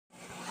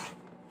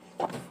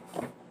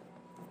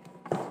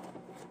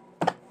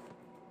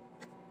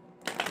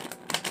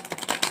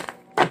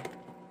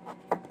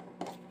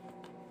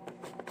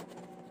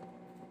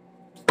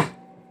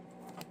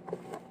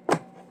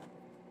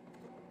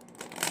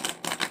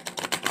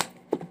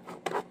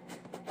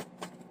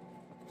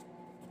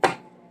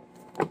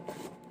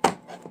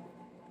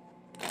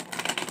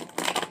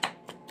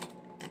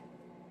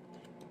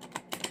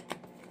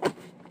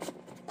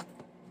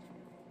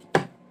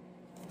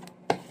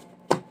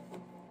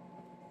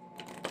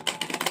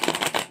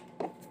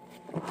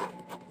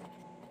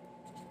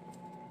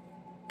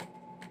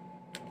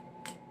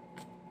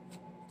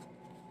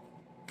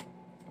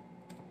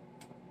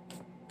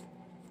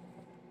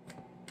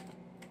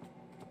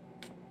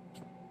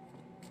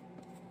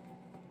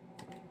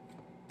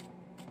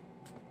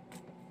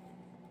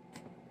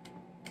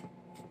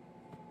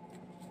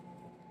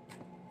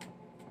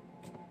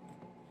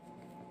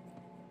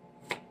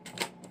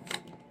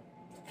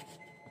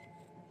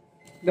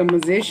The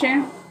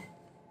Magician.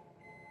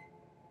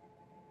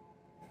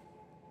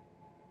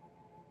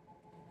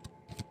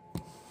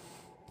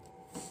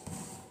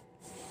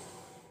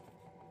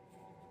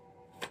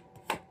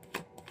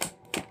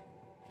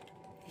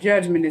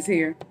 Judgment is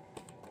here.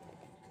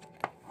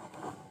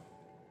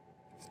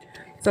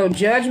 So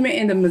Judgment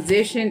and the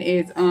Magician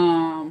is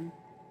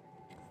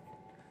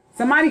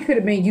somebody could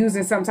have been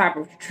using some type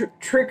of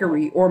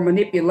trickery or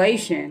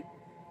manipulation,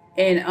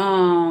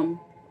 and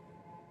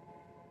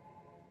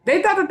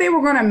they thought that they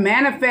were going to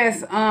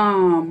manifest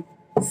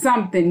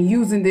something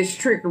using this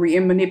trickery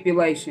and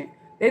manipulation.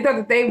 They thought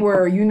that they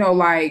were, you know,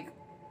 like,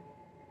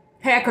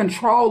 had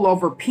control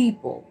over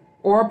people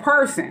or a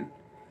person.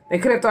 They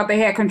could have thought they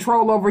had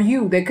control over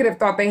you. They could have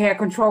thought they had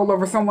control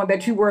over someone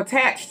that you were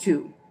attached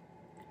to.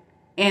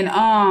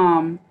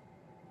 And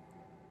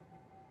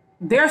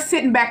they're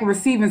sitting back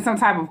receiving some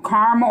type of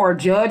karma or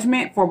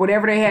judgment for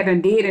whatever they had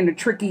done did in a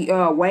tricky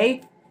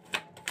way.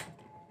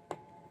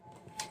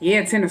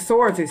 Yeah, Ten of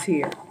Swords is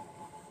here.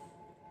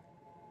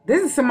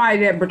 This is somebody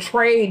that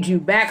betrayed you,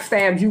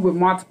 backstabbed you with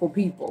multiple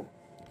people.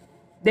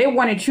 They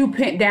wanted you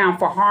pinned down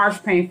for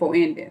harsh, painful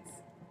endings.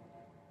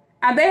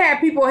 And they had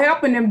people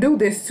helping them do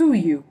this to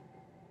you.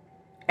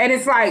 And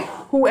it's like,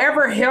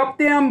 whoever helped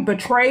them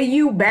betray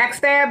you,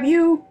 backstab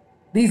you,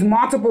 these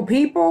multiple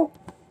people,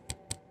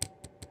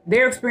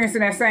 they're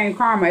experiencing that same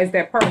karma as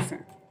that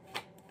person.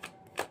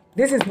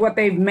 This is what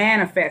they've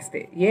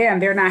manifested. Yeah,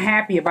 and they're not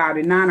happy about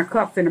it. Nine of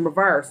Cups in the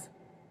reverse.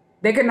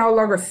 They can no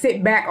longer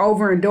sit back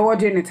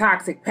overindulging in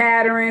toxic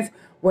patterns,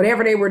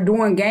 whatever they were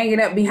doing, ganging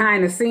up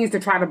behind the scenes to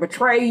try to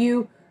betray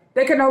you.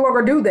 They can no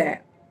longer do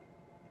that.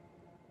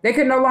 They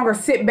can no longer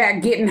sit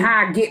back getting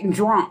high, getting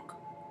drunk,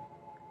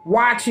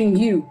 watching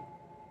you,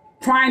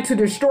 trying to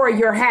destroy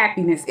your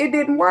happiness. It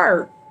didn't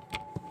work.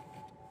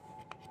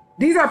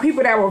 These are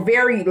people that were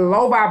very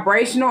low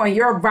vibrational, and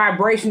your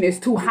vibration is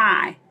too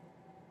high.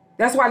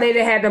 That's why they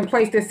had them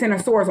place this Ten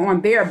of Swords on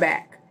their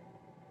back.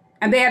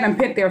 And they had them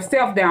put their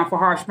self down for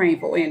harsh,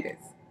 painful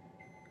endings.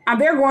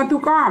 And they're going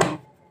through karma.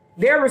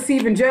 They're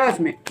receiving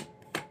judgment.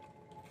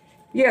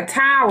 Yeah,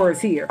 Tower is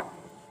here.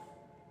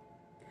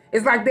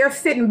 It's like they're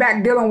sitting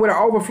back dealing with an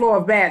overflow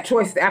of bad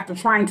choices after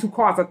trying to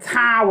cause a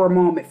Tower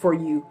moment for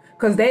you.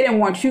 Because they didn't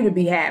want you to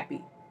be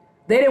happy.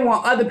 They didn't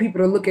want other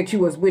people to look at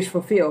you as wish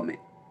fulfillment.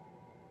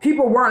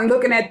 People weren't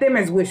looking at them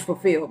as wish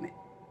fulfillment.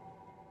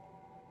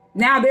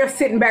 Now they're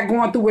sitting back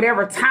going through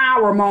whatever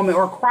Tower moment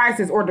or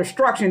crisis or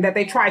destruction that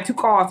they tried to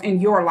cause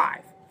in your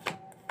life.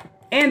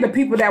 And the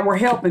people that were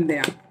helping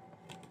them.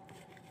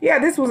 Yeah,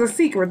 this was a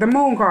secret. The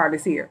Moon card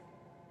is here.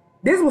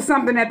 This was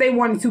something that they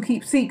wanted to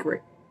keep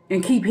secret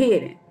and keep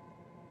hidden.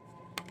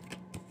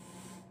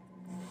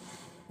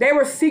 They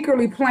were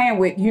secretly playing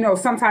with, you know,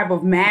 some type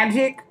of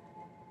magic.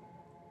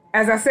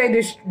 As I say,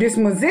 this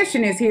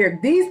Magician is here.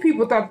 These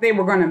people thought they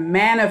were going to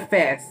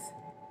manifest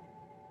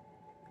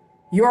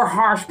your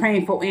harsh,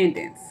 painful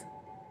endings.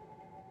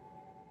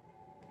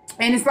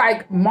 And it's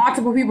like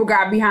multiple people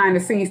got behind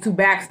the scenes to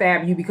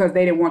backstab you because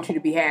they didn't want you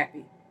to be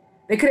happy.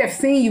 They could have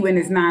seen you in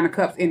this Nine of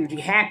Cups energy,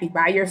 happy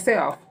by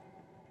yourself.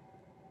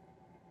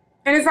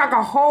 And it's like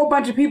a whole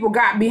bunch of people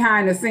got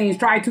behind the scenes,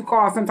 trying to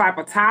cause some type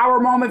of Tower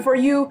moment for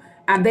you,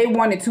 and they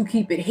wanted to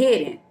keep it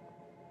hidden.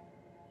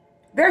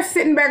 They're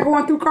sitting back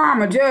going through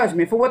karma,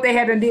 judgment for what they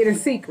had done did in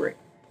secret.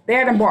 They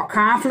hadn't brought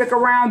conflict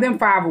around them.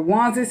 Five of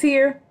Wands is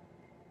here.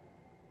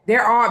 They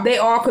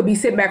all could be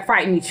sitting back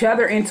fighting each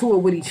other, into it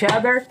with each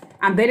other.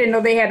 And they didn't know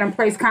they had them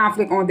place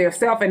conflict on their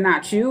self and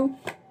not you.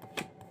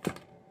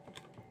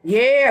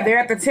 Yeah, they're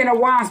at the Ten of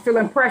Wands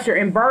feeling pressure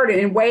and burden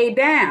and weighed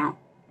down.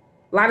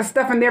 A lot of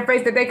stuff in their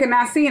face that they could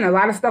not see and a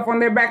lot of stuff on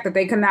their back that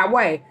they could not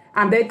weigh.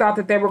 And they thought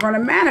that they were going to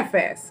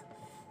manifest.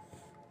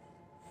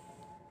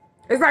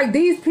 It's like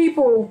these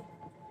people,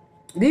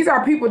 these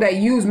are people that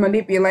use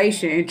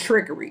manipulation and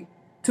trickery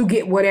to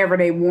get whatever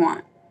they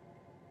want.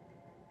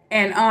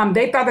 And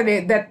they thought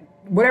that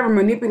whatever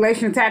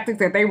manipulation tactics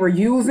that they were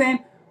using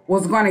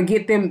was going to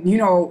get them, you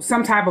know,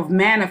 some type of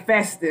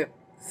manifested.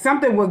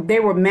 They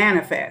would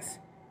manifest.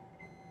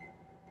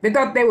 They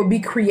thought they would be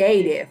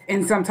creative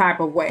in some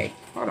type of way.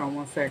 Hold on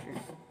one second.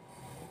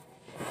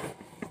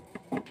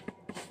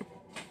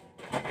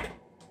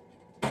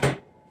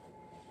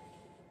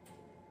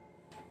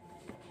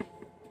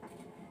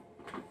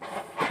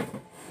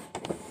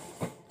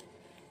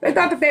 They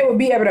thought that they would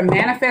be able to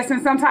manifest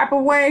in some type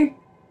of way.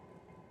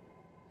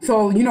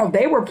 So, you know,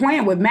 they were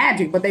playing with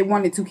magic, but they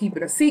wanted to keep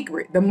it a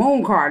secret. The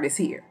moon card is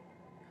here.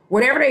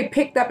 Whatever they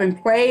picked up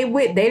and played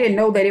with, they didn't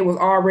know that it was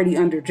already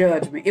under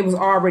judgment. It was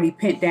already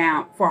pent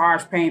down for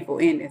harsh, painful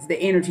endings, the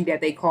energy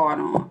that they called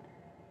on.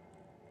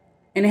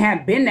 And it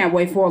had been that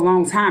way for a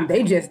long time.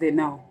 They just didn't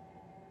know.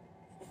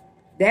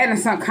 They had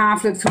some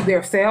conflicts to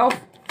their self,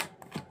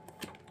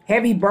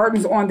 heavy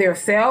burdens on their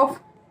self,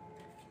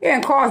 yeah,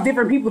 and caused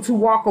different people to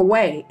walk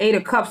away. 8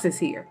 of Cups is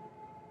here.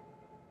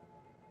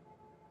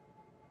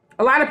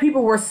 A lot of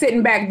people were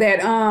sitting back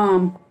that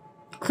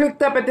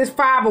clicked up at this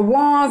 5 of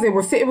Wands. It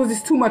was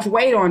just too much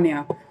weight on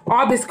them.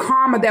 All this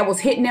karma that was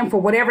hitting them for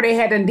whatever they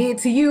had done did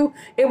to you,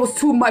 it was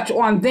too much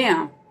on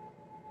them.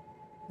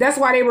 That's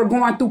why they were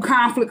going through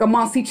conflict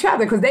amongst each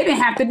other, because they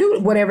didn't have to do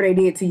whatever they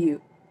did to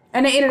you.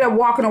 And they ended up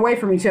walking away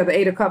from each other.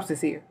 8 of Cups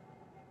is here.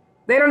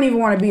 They don't even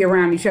want to be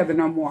around each other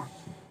no more.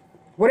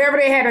 Whatever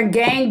they had done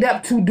ganged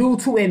up to do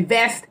to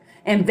invest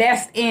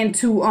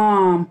into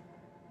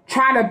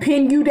trying to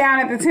pin you down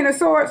at the 10 of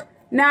Swords,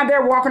 now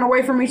they're walking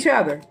away from each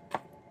other.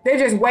 They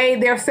just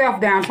weighed their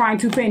self down trying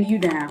to pin you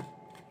down.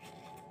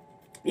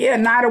 Yeah,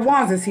 9 of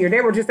Wands is here.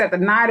 They were just at the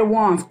 9 of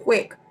Wands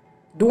quick,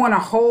 doing a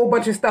whole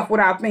bunch of stuff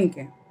without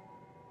thinking.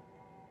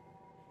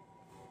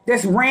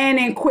 Just ran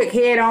in quick,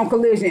 head-on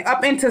collision,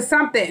 up into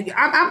something.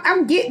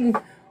 I'm getting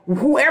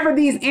whoever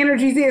these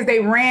energies is, they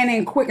ran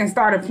in quick and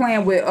started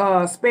playing with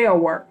spell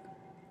work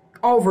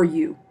over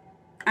you.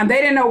 And they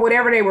didn't know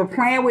whatever they were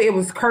playing with, it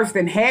was cursed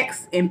and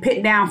hexed and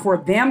put down for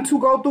them to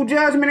go through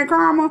judgment and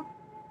karma.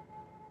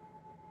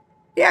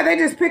 Yeah, they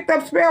just picked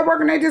up spell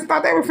work and they just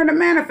thought they were finna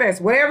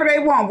manifest whatever they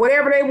want,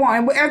 whatever they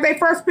want. And as they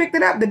first picked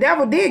it up, the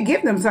devil did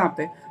give them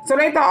something. So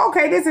they thought,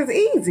 okay, this is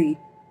easy.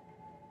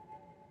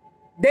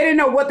 They didn't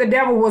know what the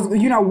devil was,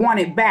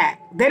 wanted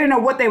back. They didn't know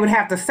what they would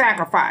have to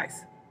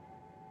sacrifice.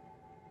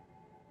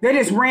 They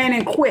just ran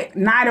in quick,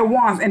 9 of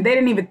Wands, and they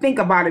didn't even think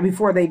about it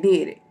before they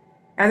did it.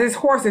 As this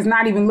horse is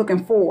not even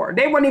looking forward.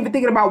 They weren't even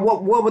thinking about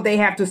what would they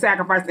have to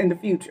sacrifice in the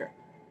future.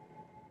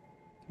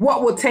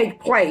 What would take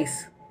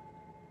place.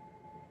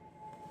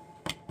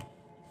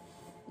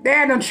 They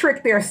had to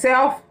trick their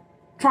self,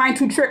 trying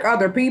to trick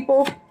other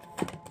people.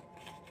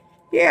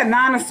 Yeah,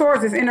 9 of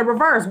Swords is in the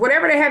reverse.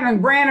 Whatever they had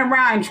done ran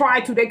around and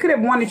tried to, they could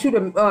have wanted you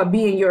to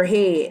be in your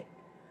head.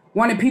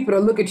 Wanted people to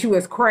look at you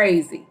as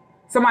crazy.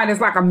 Somebody that's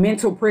like a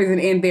mental prison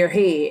in their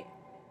head.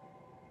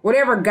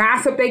 Whatever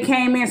gossip they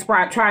came in,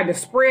 tried to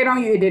spread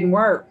on you, it didn't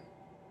work.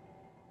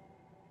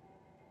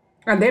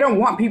 And they don't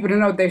want people to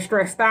know that they're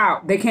stressed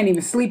out. They can't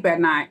even sleep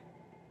at night.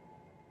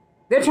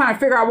 They're trying to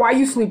figure out why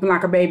you sleeping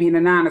like a baby in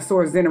the 9 of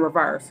Swords is in the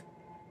reverse.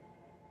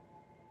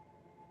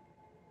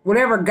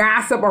 Whatever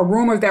gossip or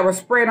rumors that were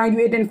spread on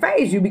you, it didn't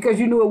faze you because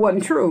you knew it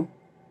wasn't true.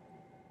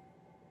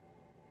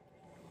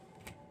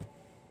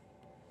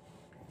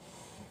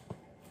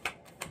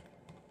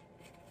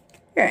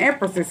 Yeah,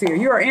 Empress is here.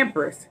 You're an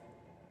Empress.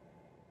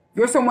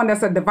 You're someone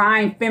that's a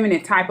divine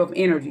feminine type of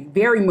energy.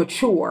 Very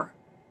mature.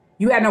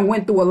 You hadn't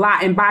went through a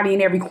lot,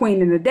 embodying every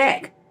queen in the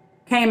deck.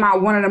 Came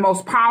out one of the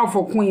most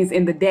powerful queens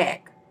in the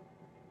deck.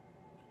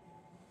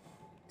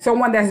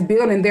 Someone that's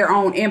building their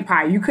own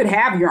empire. You could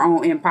have your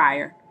own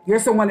empire. You're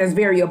someone that's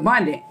very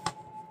abundant.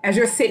 As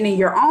you're sitting in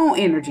your own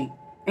energy.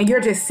 And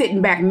you're just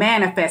sitting back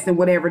manifesting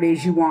whatever it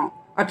is you want.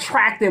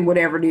 Attracting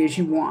whatever it is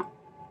you want.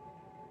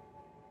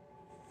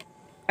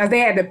 As they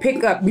had to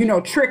pick up,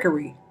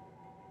 trickery.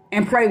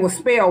 And play with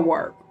spell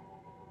work.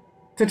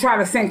 To try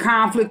to send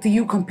conflict to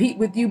you, compete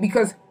with you.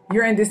 Because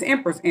you're in this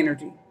Empress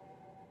energy.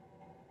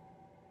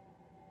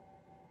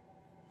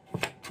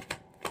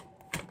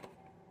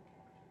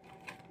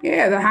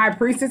 Yeah, the High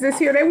Priestess is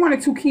here. They wanted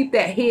to keep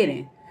that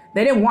hidden.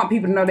 They didn't want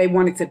people to know they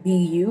wanted to be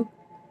you.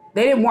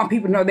 They didn't want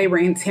people to know they were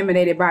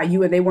intimidated by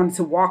you and they wanted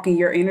to walk in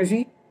your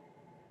energy.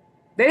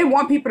 They didn't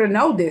want people to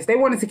know this. They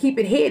wanted to keep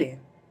it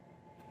hidden.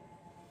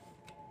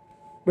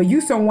 But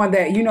you someone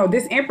that,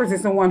 this Empress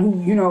is someone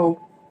who,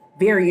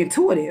 very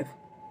intuitive.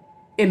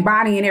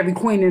 Embodying every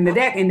queen in the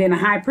deck and then the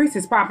High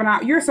Priestess popping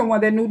out. You're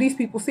someone that knew these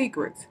people's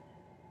secrets.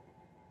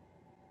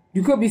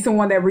 You could be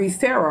someone that reads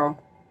tarot.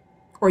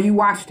 Or you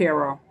watch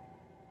tarot.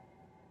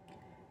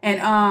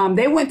 And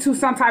they went to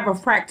some type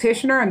of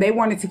practitioner and they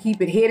wanted to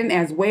keep it hidden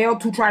as well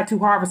to try to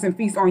harvest and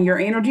feast on your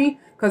energy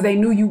because they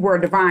knew you were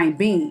a divine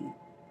being.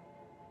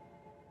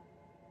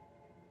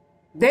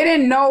 They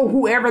didn't know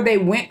whoever they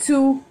went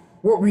to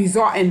would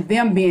result in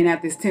them being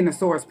at this 10 of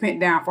Swords pent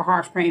down for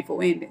harsh,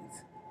 painful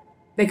endings.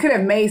 They could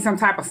have made some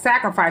type of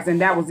sacrifice and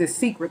that was this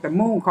secret. The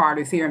Moon card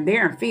is here and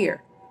they're in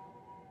fear.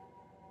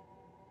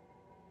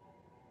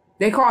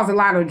 They caused a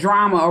lot of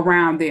drama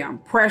around them,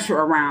 pressure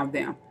around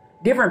them.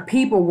 Different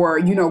people were,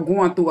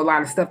 going through a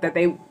lot of stuff that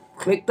they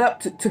clicked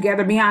up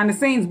together behind the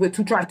scenes with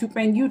to try to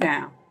pin you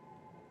down.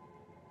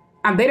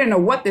 And they didn't know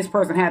what this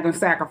person had them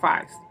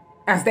sacrificed.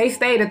 As they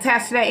stayed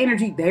attached to that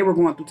energy, they were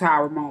going through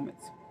tower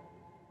moments.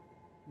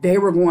 They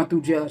were going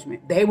through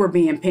judgment. They were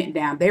being pinned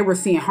down. They were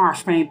seeing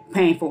harsh,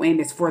 painful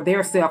endings for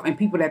their self and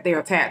people that they're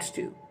attached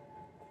to.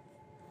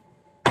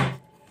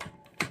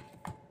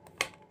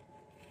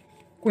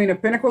 Queen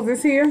of Pentacles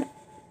is here.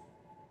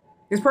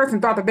 This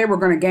person thought that they were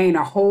going to gain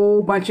a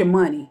whole bunch of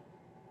money.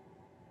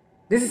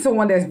 This is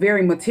someone that's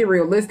very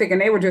materialistic,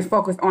 and they were just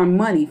focused on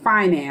money,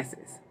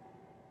 finances.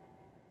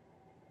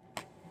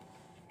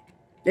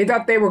 They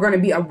thought they were going to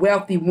be a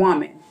wealthy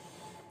woman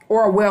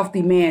or a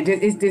wealthy man.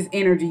 It's this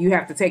energy. You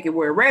have to take it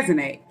where it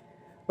resonates.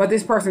 But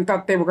this person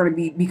thought they were going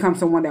to become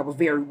someone that was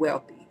very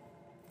wealthy.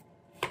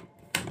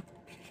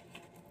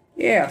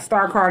 Yeah,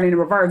 star card in the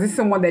reverse. This is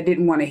someone that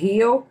didn't want to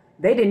heal.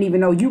 They didn't even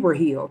know you were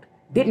healed.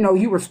 Didn't know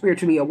you were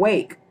spiritually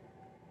awake.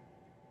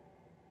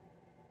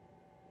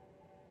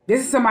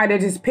 This is somebody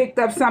that just picked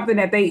up something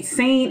that they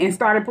seen and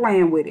started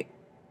playing with it.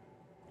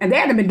 And they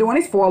hadn't been doing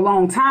this for a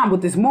long time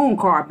with this moon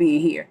card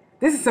being here.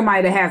 This is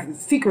somebody that has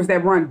secrets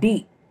that run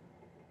deep.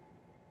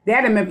 They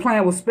hadn't been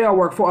playing with spell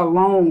work for a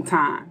long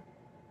time.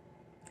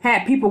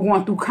 Had people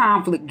going through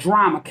conflict,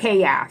 drama,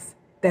 chaos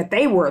that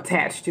they were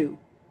attached to.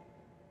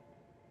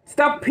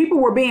 Stuff, people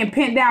were being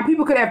pinned down.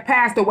 People could have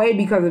passed away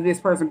because of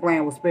this person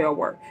playing with spell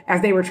work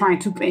as they were trying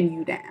to pin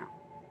you down.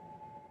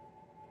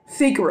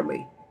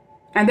 Secretly.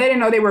 And they didn't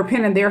know they were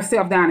pinning their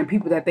self down and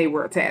people that they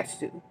were attached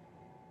to.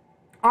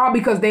 All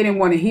because they didn't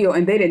want to heal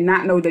and they did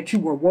not know that you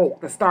were woke.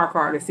 The star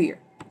card is here.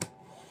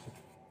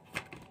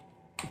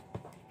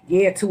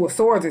 Yeah, Two of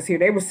Swords is here.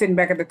 They were sitting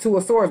back at the Two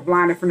of Swords,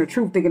 blinded from the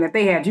truth, thinking that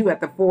they had you at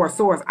the Four of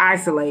Swords,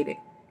 isolated,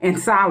 in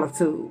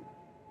solitude.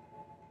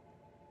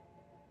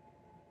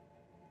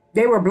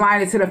 They were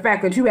blinded to the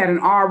fact that you hadn't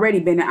already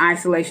been in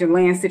isolation,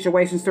 laying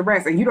situations to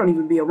rest, and you don't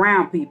even be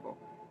around people.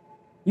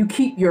 You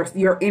keep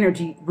your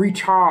energy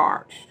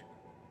recharged.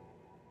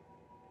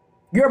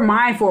 You're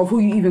mindful of who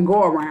you even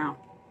go around.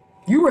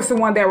 You were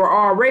someone that were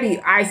already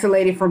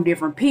isolated from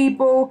different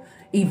people,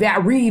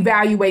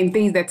 reevaluating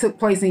things that took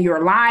place in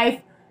your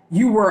life.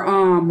 You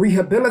were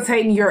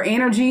rehabilitating your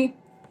energy.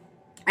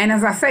 And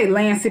as I say,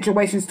 laying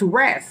situations to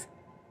rest.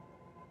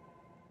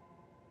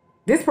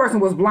 This person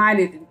was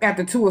blinded at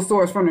the Two of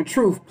Swords from the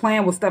truth,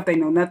 playing with stuff they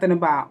know nothing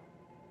about.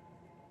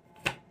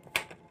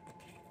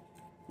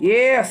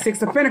 Yeah,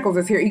 Six of Pentacles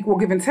is here, equal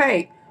give and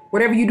take.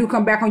 Whatever you do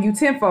come back on you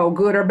tenfold,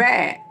 good or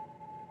bad.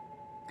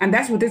 And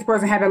that's what this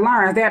person had to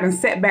learn. They hadn't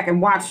sat back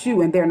and watched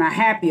you, and they're not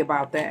happy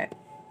about that.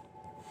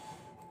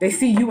 They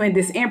see you in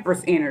this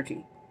Empress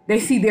energy. They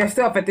see their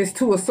self at this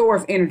Two of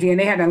Swords energy, and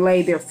they hadn't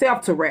laid their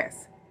self to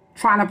rest.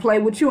 Trying to play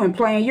with you and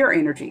playing your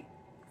energy.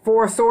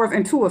 Four of Swords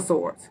and Two of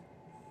Swords.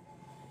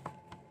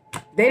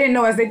 They didn't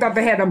know, as they thought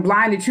they had them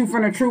blinded you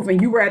from the truth,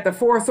 and you were at the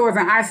Four of Swords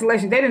in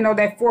isolation. They didn't know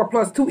that 4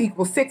 +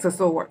 2 = 6 of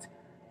Swords.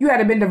 You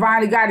had been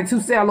divinely guided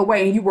to sail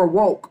away, and you were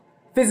woke,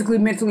 physically,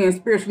 mentally, and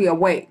spiritually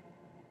awake.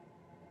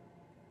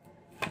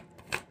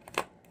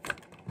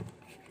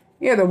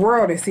 Yeah, the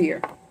World is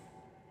here.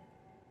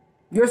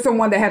 You're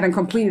someone that hadn't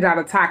completed out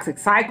a toxic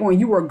cycle, and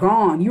you were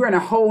gone. You're in a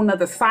whole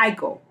nother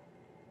cycle.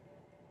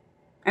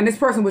 And this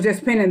person was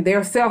just pinning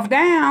their self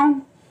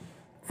down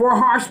for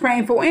harsh,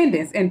 painful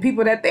endings and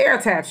people that they're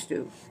attached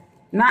to.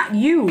 Not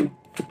you.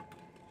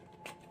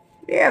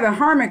 Yeah, the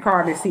Hermit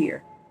card is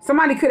here.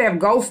 Somebody could have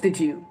ghosted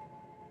you.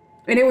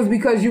 And it was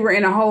because you were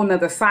in a whole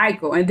nother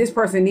cycle and this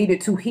person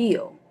needed to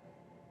heal.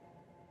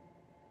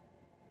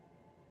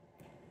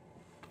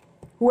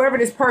 Whoever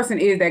this person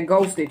is that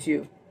ghosted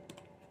you.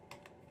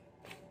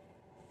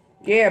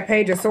 Yeah,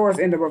 Page of Swords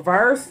in the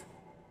reverse.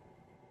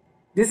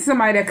 This is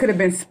somebody that could have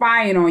been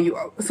spying on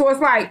you. So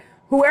it's like,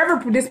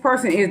 whoever this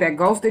person is that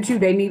ghosted you,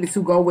 they needed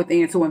to go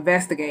within to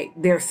investigate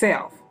their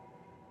self.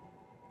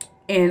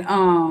 And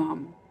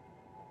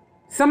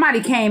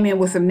somebody came in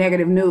with some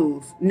negative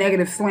news,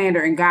 negative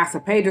slander and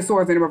gossip. Page of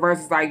Swords in the reverse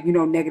is like, you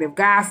know, negative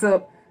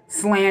gossip,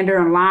 slander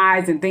and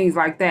lies and things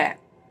like that.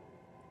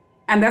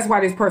 And that's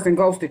why this person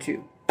ghosted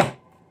you.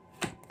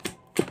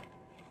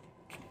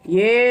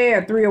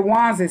 Yeah, Three of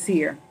Wands is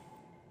here.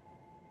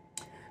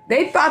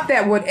 They thought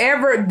that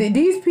whatever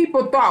these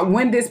people thought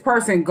when this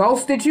person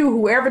ghosted you,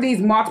 whoever these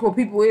multiple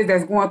people is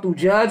that's going through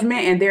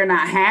judgment and they're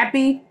not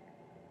happy,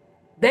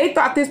 they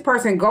thought this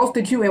person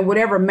ghosted you and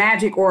whatever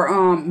magic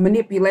or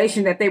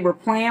manipulation that they were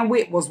playing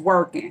with was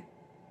working.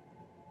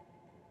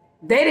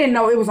 They didn't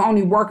know it was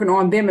only working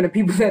on them and the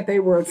people that they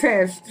were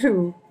attached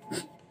to.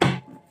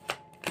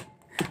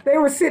 They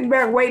were sitting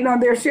back waiting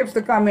on their ships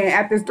to come in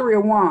at this Three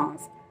of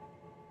Wands.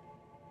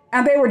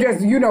 And they were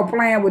just, you know,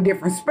 playing with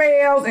different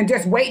spells and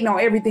just waiting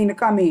on everything to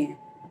come in.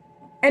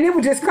 And it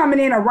was just coming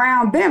in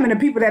around them and the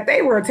people that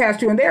they were attached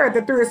to. And they're at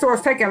the Three of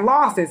Swords taking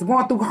losses,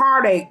 going through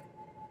heartache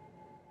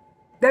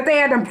that they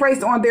had them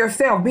placed on their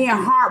self, being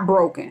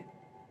heartbroken.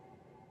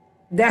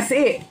 That's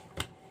it.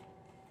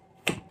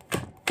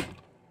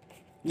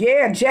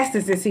 Yeah,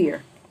 Justice is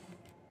here.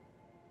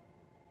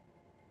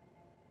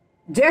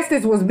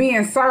 Justice was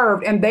being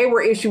served and they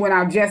were issuing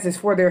out justice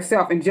for their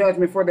self and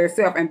judgment for their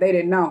self, and they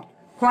didn't know.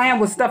 Playing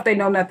with stuff they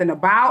know nothing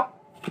about.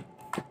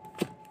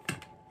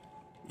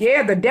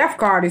 Yeah, the Death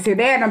card is here.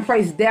 They had them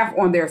place death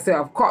on their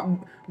self.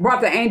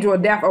 Brought the angel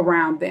of death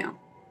around them.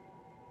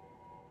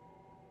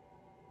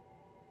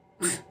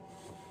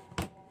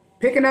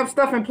 Picking up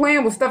stuff and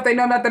playing with stuff they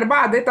know nothing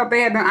about. They thought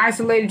they had been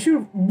isolated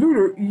you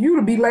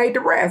to be laid to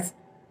rest.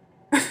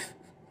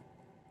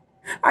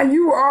 And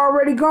you were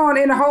already going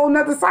in a whole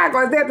nother cycle.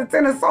 As they're the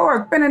Ten of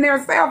Swords, pinning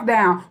themselves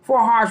down for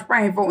harsh,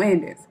 painful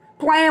endings.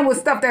 Playing with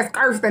stuff that's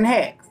cursed and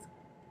hexed.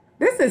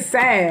 This is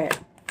sad.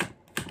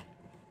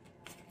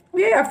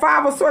 Yeah,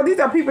 Five of Swords. These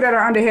are people that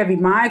are under heavy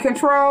mind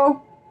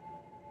control.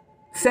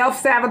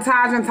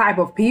 Self-sabotaging type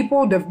of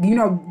people. You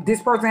know,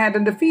 this person had to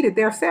defeat it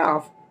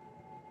themselves.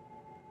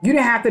 You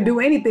didn't have to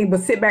do anything but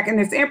sit back in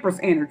this Empress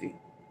energy.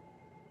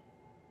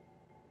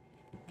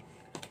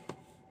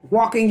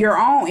 Walking your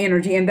own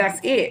energy, and that's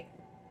it.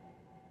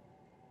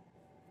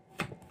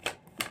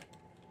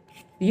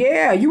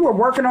 Yeah, you were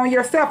working on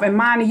yourself and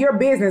minding your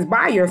business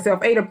by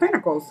yourself. Eight of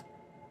Pentacles.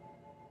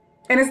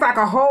 And it's like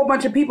a whole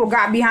bunch of people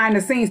got behind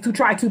the scenes to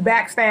try to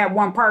backstab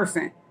one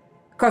person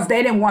because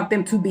they didn't want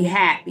them to be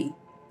happy.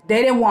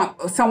 They didn't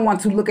want someone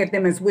to look at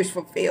them as wish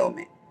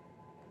fulfillment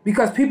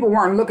because people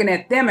weren't looking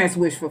at them as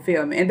wish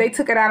fulfillment. And they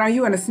took it out on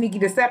you in a sneaky,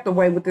 deceptive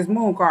way with this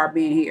Moon card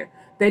being here.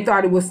 They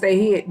thought it would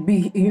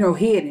be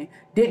hidden.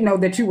 Didn't know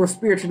that you were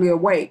spiritually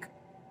awake.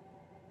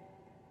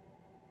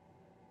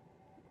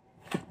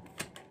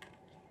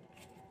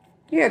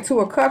 Yeah, Two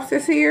of Cups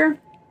is here.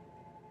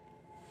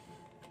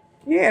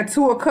 Yeah,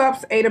 Two of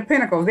Cups, Eight of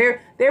Pentacles.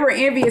 They were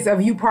envious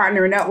of you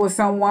partnering up with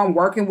someone,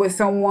 working with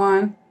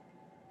someone.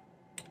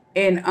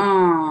 And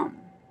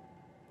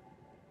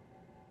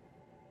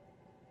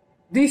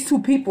these two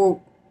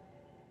people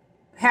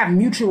have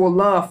mutual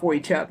love for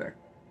each other.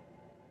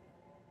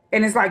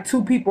 And it's like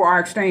two people are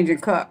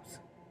exchanging cups.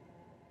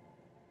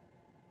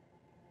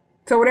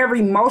 So whatever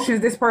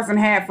emotions this person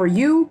had for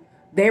you,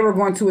 they were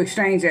going to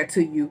exchange that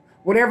to you.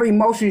 Whatever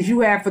emotions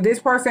you have for this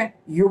person,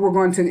 you were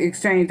going to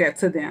exchange that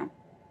to them.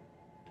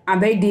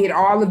 And they did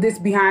all of this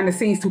behind the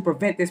scenes to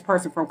prevent this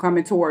person from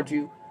coming towards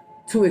you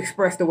to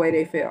express the way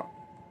they felt.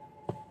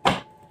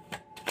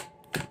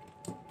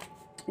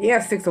 Yeah,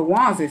 Six of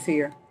Wands is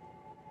here.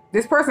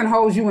 This person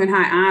holds you in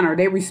high honor.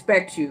 They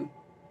respect you.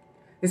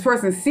 This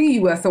person sees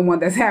you as someone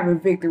that's having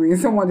victory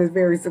and someone that's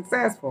very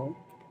successful.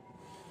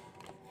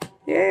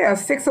 Yeah,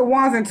 Six of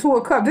Wands and Two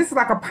of Cups. This is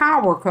like a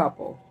power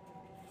couple.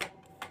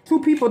 Two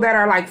people that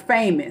are like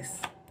famous.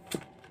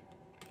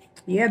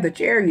 Yeah, the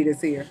Chariot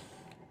is here.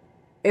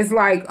 It's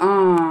like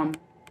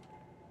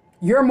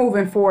you're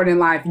moving forward in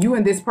life. You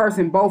and this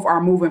person both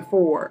are moving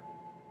forward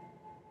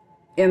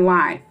in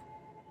life.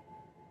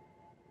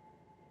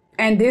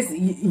 And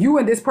you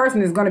and this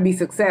person is going to be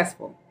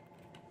successful.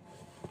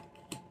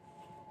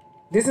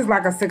 This is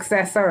like a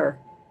successor.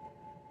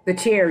 The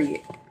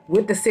Chariot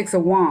with the Six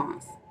of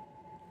Wands.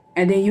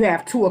 And then you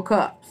have Two of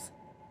Cups.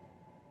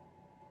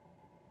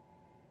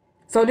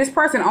 So this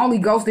person only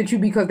ghosted you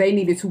because they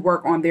needed to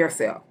work on their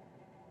self.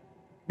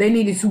 They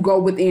needed to go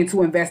within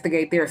to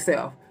investigate their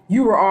self.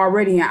 You were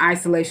already in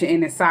isolation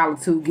and in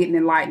solitude, getting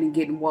enlightened and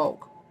getting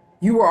woke.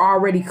 You were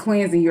already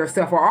cleansing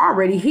yourself or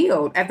already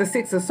healed at the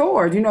Six of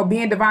Swords. You know,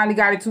 being divinely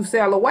guided to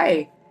sail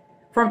away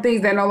from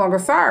things that no longer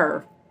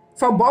serve.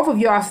 So both of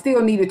y'all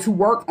still needed to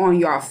work on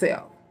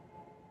yourself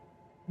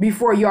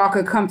before y'all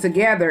could come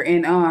together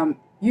and,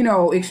 you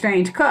know,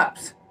 exchange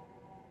cups.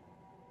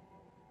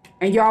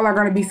 And y'all are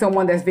going to be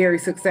someone that's very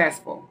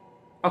successful.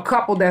 A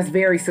couple that's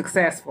very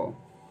successful.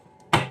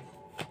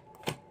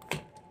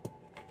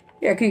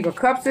 Yeah, King of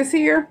Cups is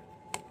here.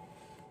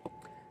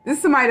 This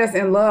is somebody that's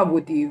in love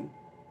with you.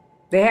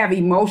 They have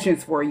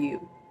emotions for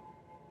you.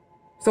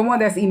 Someone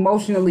that's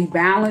emotionally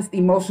balanced,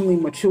 emotionally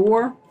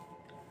mature.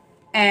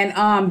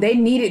 And they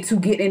needed to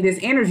get in this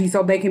energy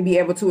so they can be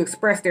able to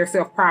express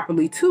themselves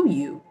properly to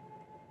you.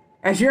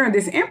 As you're in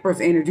this Empress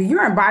energy,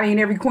 you're embodying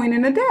every queen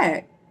in the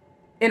deck.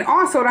 And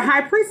also the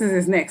High Priestess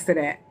is next to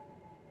that.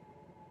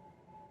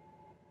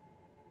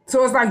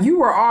 So it's like you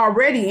were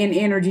already in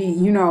energy,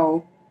 you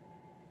know,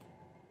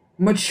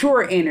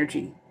 mature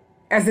energy.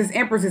 As this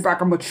Empress is like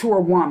a mature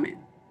woman.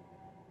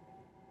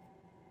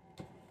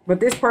 But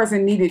this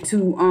person needed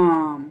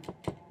to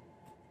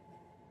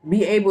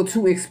be able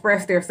to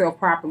express themselves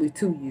properly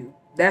to you.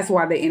 That's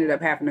why they ended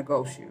up having to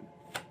ghost you.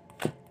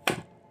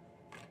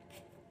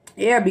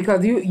 Yeah,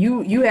 because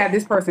you had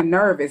this person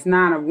nervous.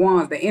 Nine of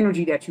Wands, the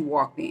energy that you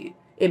walked in.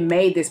 It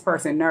made this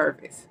person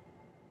nervous.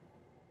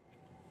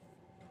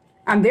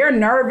 And they're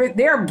nervous.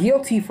 They're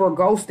guilty for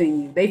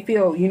ghosting you. They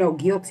feel, you know,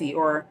 guilty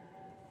or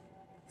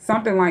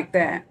something like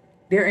that.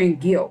 They're in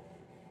guilt.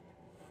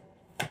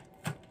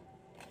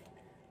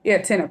 Yeah,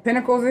 Ten of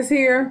Pentacles is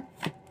here.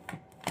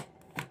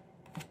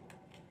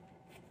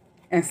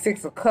 And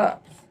Six of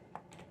Cups.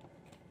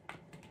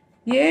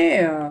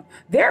 Yeah.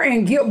 They're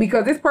in guilt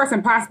because this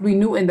person possibly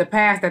knew in the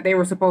past that they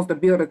were supposed to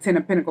build a Ten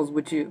of Pentacles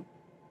with you.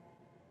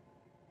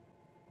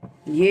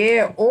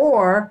 Yeah,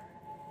 or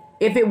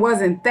if it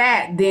wasn't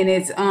that, then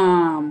it's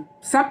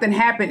something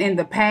happened in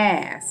the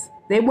past.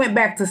 They went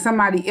back to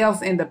somebody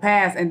else in the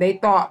past and they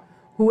thought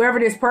whoever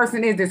this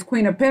person is, this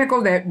Queen of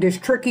Pentacles, that this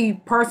tricky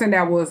person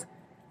that was,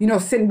 you know,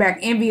 sitting back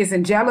envious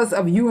and jealous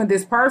of you and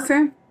this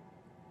person.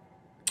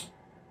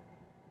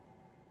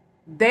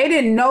 They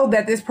didn't know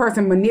that this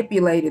person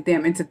manipulated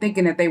them into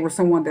thinking that they were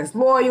someone that's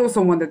loyal,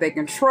 someone that they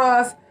can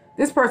trust.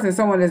 This person is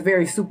someone that's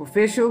very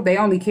superficial. They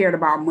only cared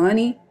about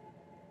money.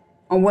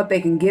 on what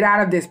they can get out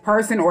of this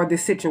person or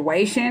this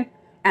situation.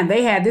 And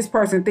they had this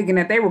person thinking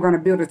that they were going to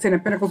build a 10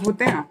 of Pentacles with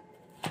them.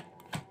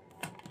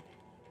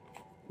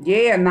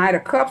 Yeah, Knight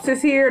of Cups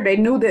is here. They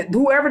knew that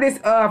whoever this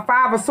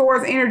Five of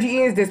Swords energy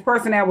is, this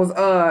person that was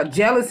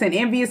jealous and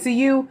envious of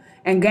you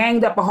and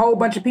ganged up a whole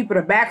bunch of people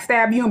to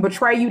backstab you and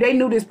betray you, they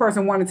knew this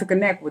person wanted to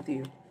connect with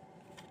you.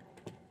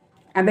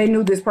 And they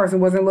knew this person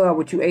was in love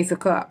with you. Ace of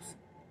Cups.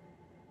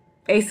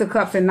 Ace of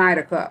Cups and Knight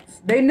of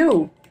Cups. They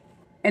knew.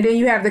 And then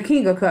you have the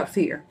King of Cups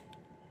here.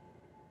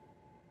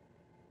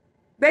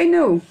 They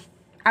knew.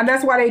 And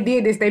that's why they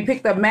did this. They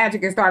picked up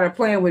magic and started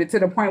playing with it to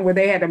the point where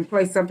they had to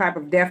place some type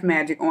of death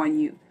magic on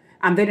you.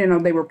 And they didn't know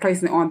they were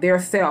placing it on their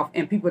self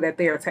and people that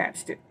they're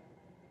attached to.